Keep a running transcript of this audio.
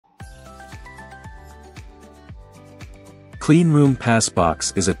Cleanroom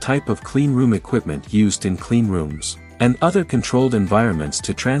passbox is a type of cleanroom equipment used in cleanrooms and other controlled environments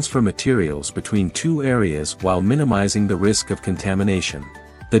to transfer materials between two areas while minimizing the risk of contamination.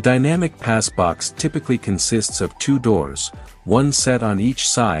 The dynamic passbox typically consists of two doors, one set on each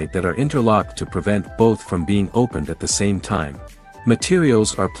side that are interlocked to prevent both from being opened at the same time.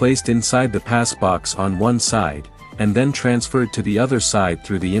 Materials are placed inside the passbox on one side, and then transferred to the other side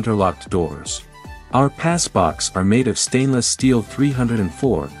through the interlocked doors. Our passbox are made of stainless steel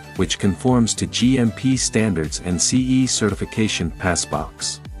 304, which conforms to GMP standards and CE certification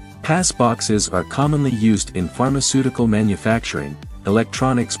passbox. Passboxes are commonly used in pharmaceutical manufacturing,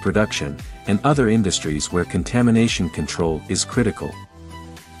 electronics production, and other industries where contamination control is critical.